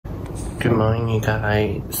Good morning, you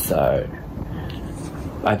guys. So,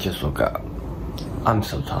 I just woke up. I'm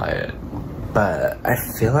so tired. But I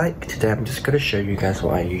feel like today I'm just gonna show you guys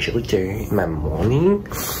what I usually do in my morning.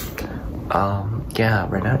 Yeah,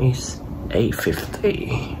 right now it's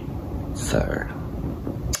 8:50. So,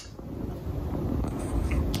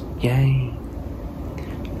 yay.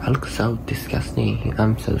 I look so disgusting.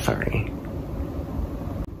 I'm so sorry.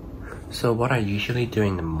 So what I usually do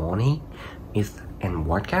in the morning is an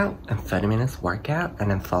workout, and 30 minutes workout,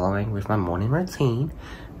 and then following with my morning routine.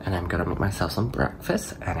 And I'm gonna make myself some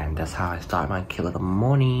breakfast, and then that's how I start my cute little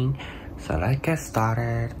morning. So let's get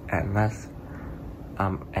started, and let's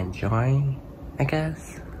enjoy, I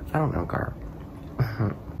guess. I don't know, girl.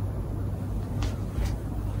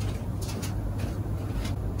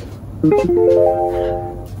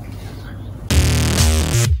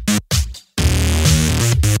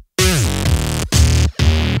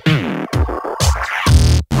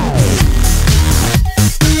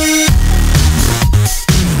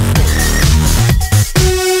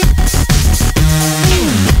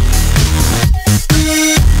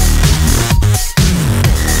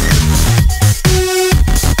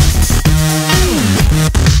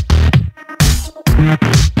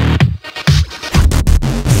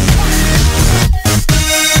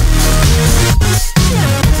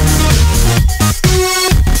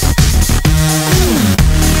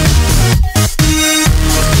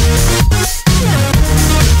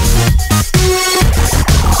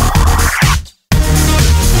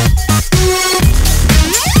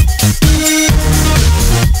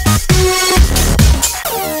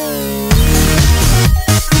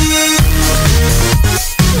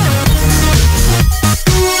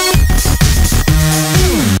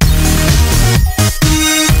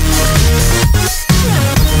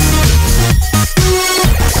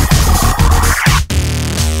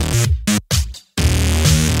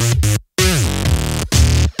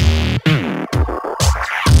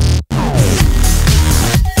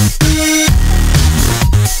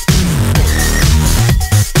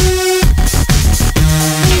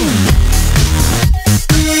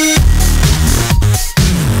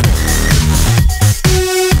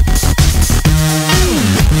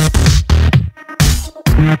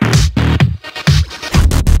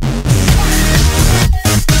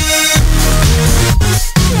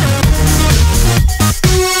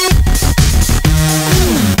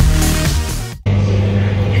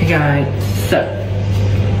 So,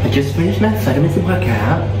 I just finished my 30 minutes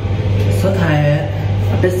workout. So tired,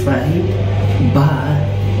 a bit sweaty, but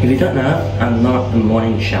if you don't know, I'm not a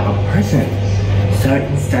morning shower person. So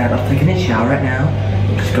instead of taking a shower right now,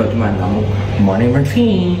 I'll just go to my normal morning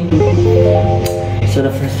routine. So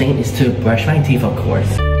the first thing is to brush my teeth, of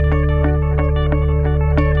course.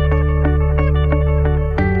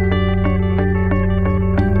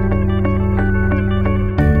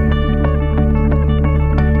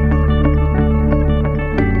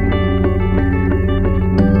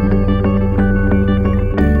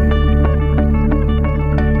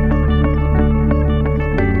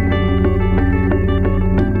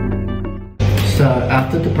 So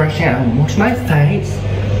after the brushing, I wash my face.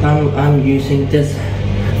 I'm using this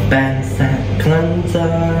Band-Set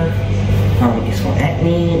cleanser. It's for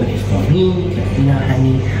acne, but it's for me, because you know,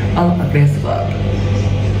 honey, all available.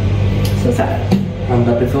 So sad.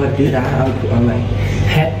 But before I do that, I'll put on my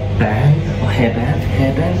headband or hairband,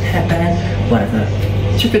 whatever,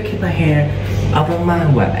 just to keep my hair out of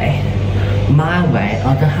my way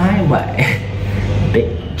or the highway.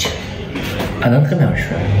 Bitch. I don't think I'm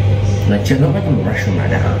sure. Like, you look like a mushroom right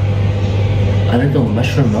now. A little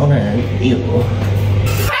mushroom moment. Ew.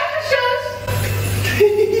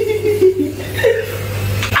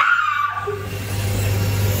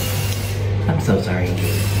 I'm so sorry.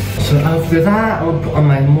 So after that, I'll put on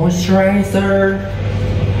my moisturizer.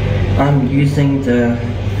 I'm using the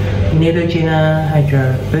Neutrogena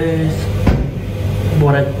Hydro Boost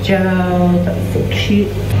water gel. That's so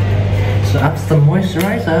cute. So after the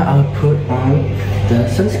moisturizer, I'll put on the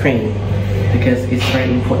sunscreen, because it's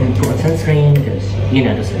very important to put on sunscreen, because you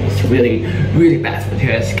know this is really bad for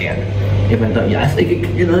your skin. Even though yeah, I think it's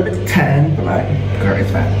a little bit tan, but like, girl,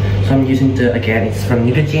 it's bad. So I'm using it's from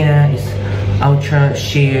Neutrogena. It's Ultra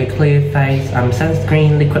Sheer Clear Face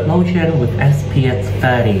Sunscreen Liquid Lotion with SPF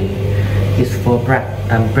 30. It's for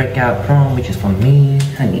breakout prone, which is for me,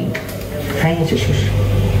 honey. Hey,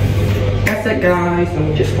 that's it, guys.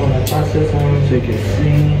 I'm just gonna pass this on so you can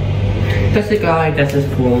see. That's it, guys. That's it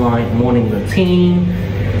for my morning routine.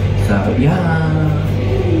 So yeah,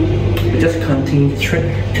 we just continue the trip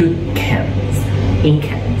to Cairns. In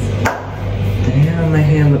Cairns. Damn, my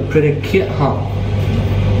hair look pretty cute, huh?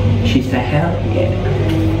 She said, hell yeah.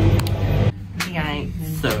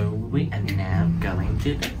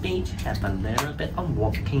 to the beach, have a little bit of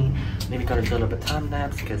walking. Maybe gonna do a little bit of time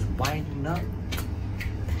lapse because why not?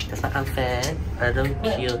 That's my outfit. A little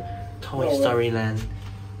cute Toy Story Land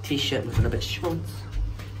t-shirt with a little bit shorts.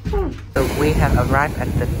 So we have arrived at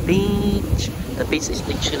the beach. The beach is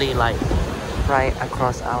literally like right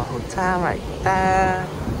across our hotel right there.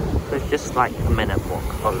 So it's just like a minute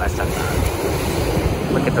walk or less than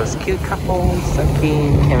that. Look at those cute couples, so cute.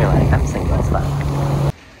 Can't be like, I'm single as fuck.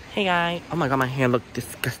 Hey guys, oh my god, my hair looks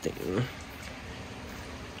disgusting.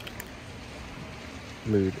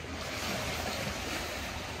 Mood.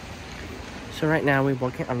 So right now we're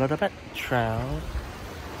walking a little bit trail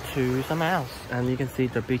to somewhere else, and you can see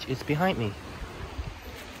the beach is behind me.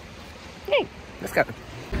 Hey, let's go.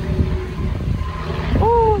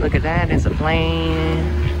 Oh, look at that, there's a plane.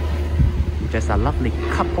 There's a lovely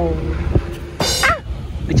couple. Ah!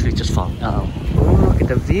 Literally just fall. Uh oh. Look at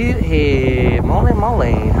the view here. Moly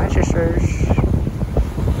moly. Hi sisters.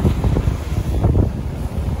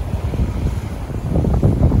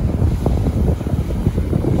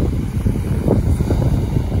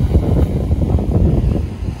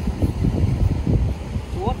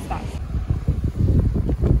 What's that?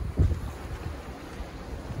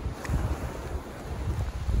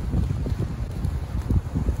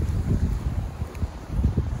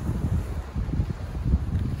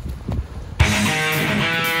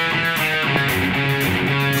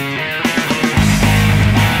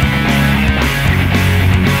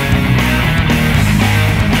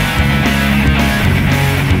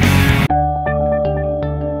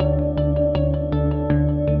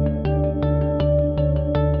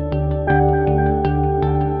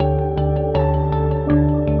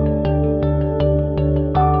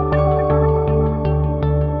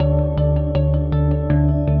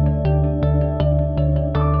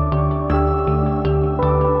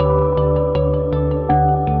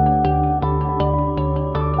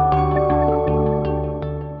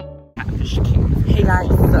 Hey guys,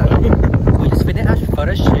 so we just finished our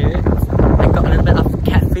photo shoot. I got a little bit of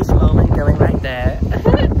catfish moment going right there. A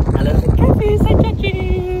little bit catfish, I judge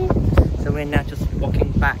you. So we're now just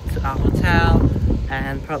walking back to our hotel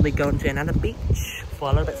and probably going to another beach for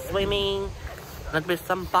a little bit swimming, a little bit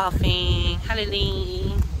some bathing. Hi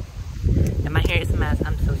Lily. And my hair is a mess,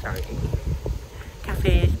 I'm so sorry.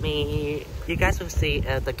 Catfish me. You guys will see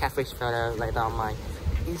the catfish photo later on my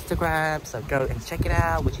Instagram, so go and check it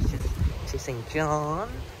out, which is just to St. John.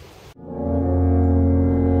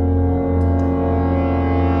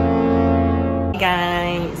 Hey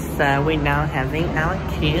guys, so we're now having our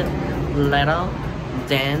cute little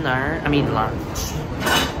dinner. I mean lunch.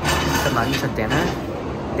 The lunch or dinner?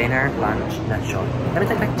 Dinner, lunch, not sure. Let me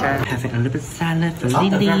take a picture. Having a little bit of salad for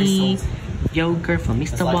Lily, yogurt for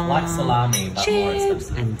Mr. Wong, like salami,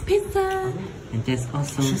 chips and pizza. And there's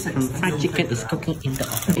also some fried chicken is cooking in the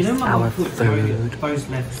oven. This is our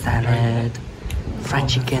food. Salad, fried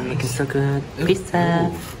chicken looking so good, pizza,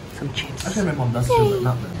 some chips. I don't remember Mom does still but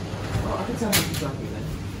nothing.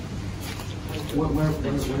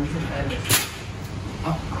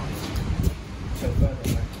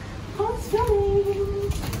 Oh, it's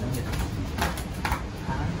filming.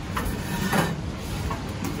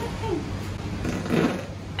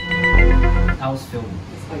 I was filming.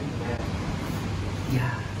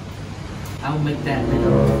 Yeah, I'll make that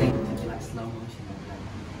little thing to be like slow motion and like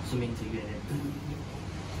zoom into you and then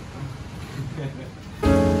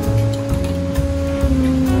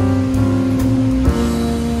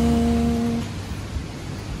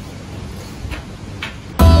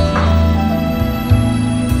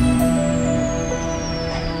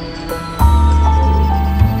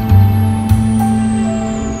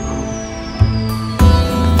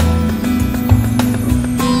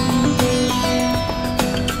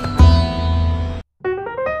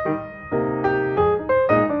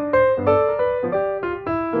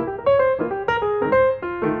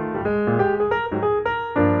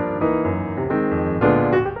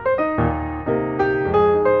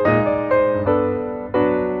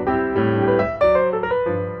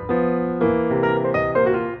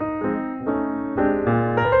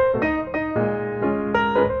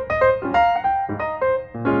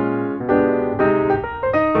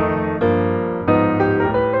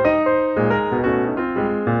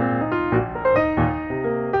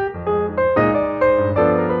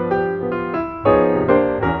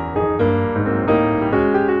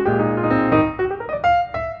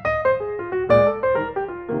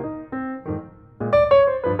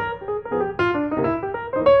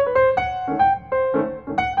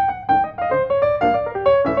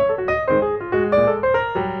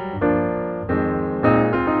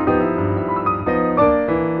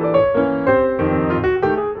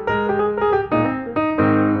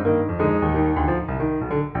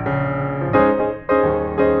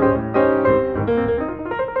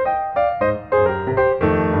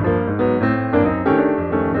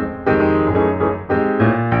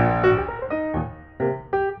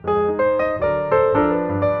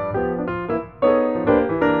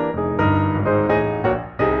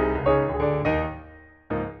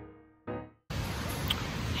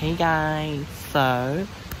guys, so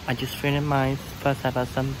I just finished my first ever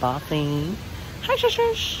sunbathing. Hi shush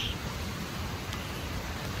shush.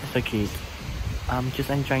 That's so cute. I'm just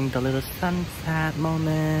enjoying the little sunset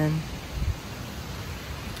moment.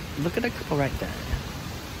 Look at the couple right there.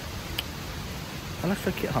 That looks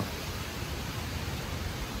so cute, huh?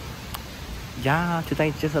 Yeah,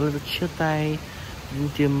 today's just a little chill day. We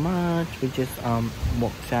didn't do much. We just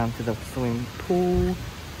walked down to the swimming pool.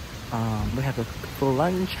 We have a full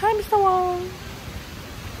lunch. Hi, Mr. Wong.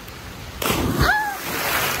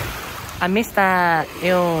 I missed that.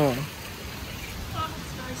 Ew.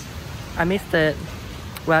 I missed it.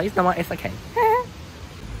 Well, it's not. It's okay.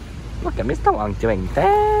 Look at Mr. Wong doing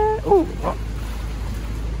that. Ooh.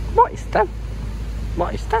 What is that?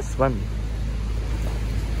 What is that one?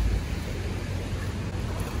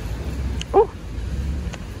 Oh,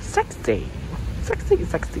 sexy. Sexy,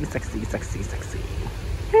 sexy, sexy, sexy, sexy.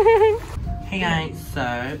 Hey guys, so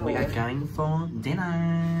we are going for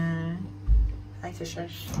dinner. Hi,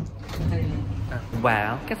 shush.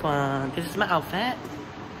 Well, guess what? This is my outfit.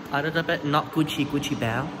 A little bit not Gucci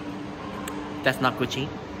belt. That's not Gucci.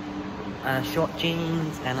 Short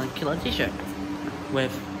jeans and a killer t-shirt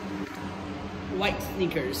with white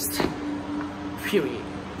sneakers. Period.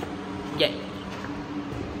 Yay.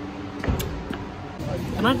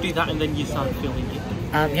 Can I do that and then you start filming it?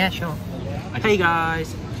 Yeah, sure. Hey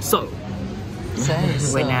guys, so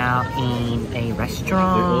We're now in a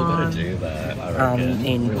restaurant. We all gotta do that, I reckon.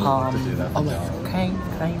 In We all Palm. have to do that. Okay.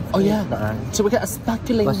 Oh yeah. So we get a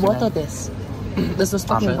sparkling What's the water name? this. There's a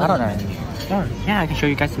sparkling I don't water. know. Yeah, I can show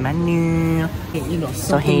you guys the menu. You know,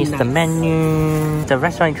 So here's the menu. The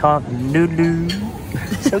restaurant is called Lulu.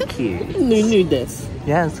 So cute. New this.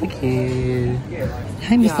 Yeah, so cute.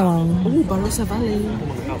 Hi, Mr. Wong. Oh, Barossa Valley.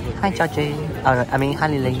 Hi, Georgie. Hi,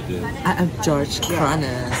 Lily. I am George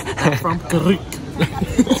Kranas. I'm from Greek.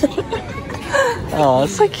 Oh,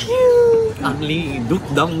 so cute. I'm Lee Duk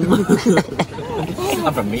Dong.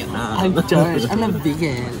 I'm from Vietnam. I'm George. I'm a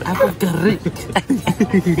vegan. I'm from Greek.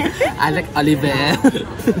 I like Oliver.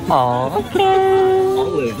 Oh, okay.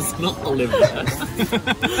 Olives, not Olivia.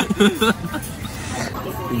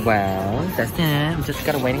 Well, that's it. I'm just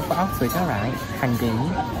gotta waiting for our food, alright? Hungry.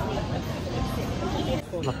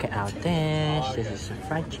 Look at our dish. This is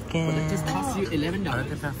fried chicken. This costs you $11. A little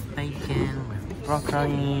bit of bacon with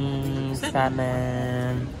broccoli,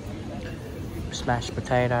 salmon, smashed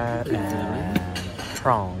potato, and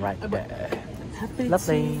prawn right there.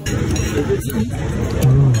 Lovely.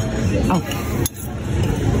 Oh.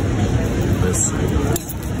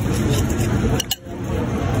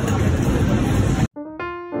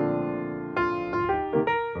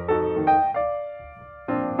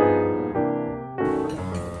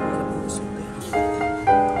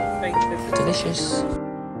 Delicious.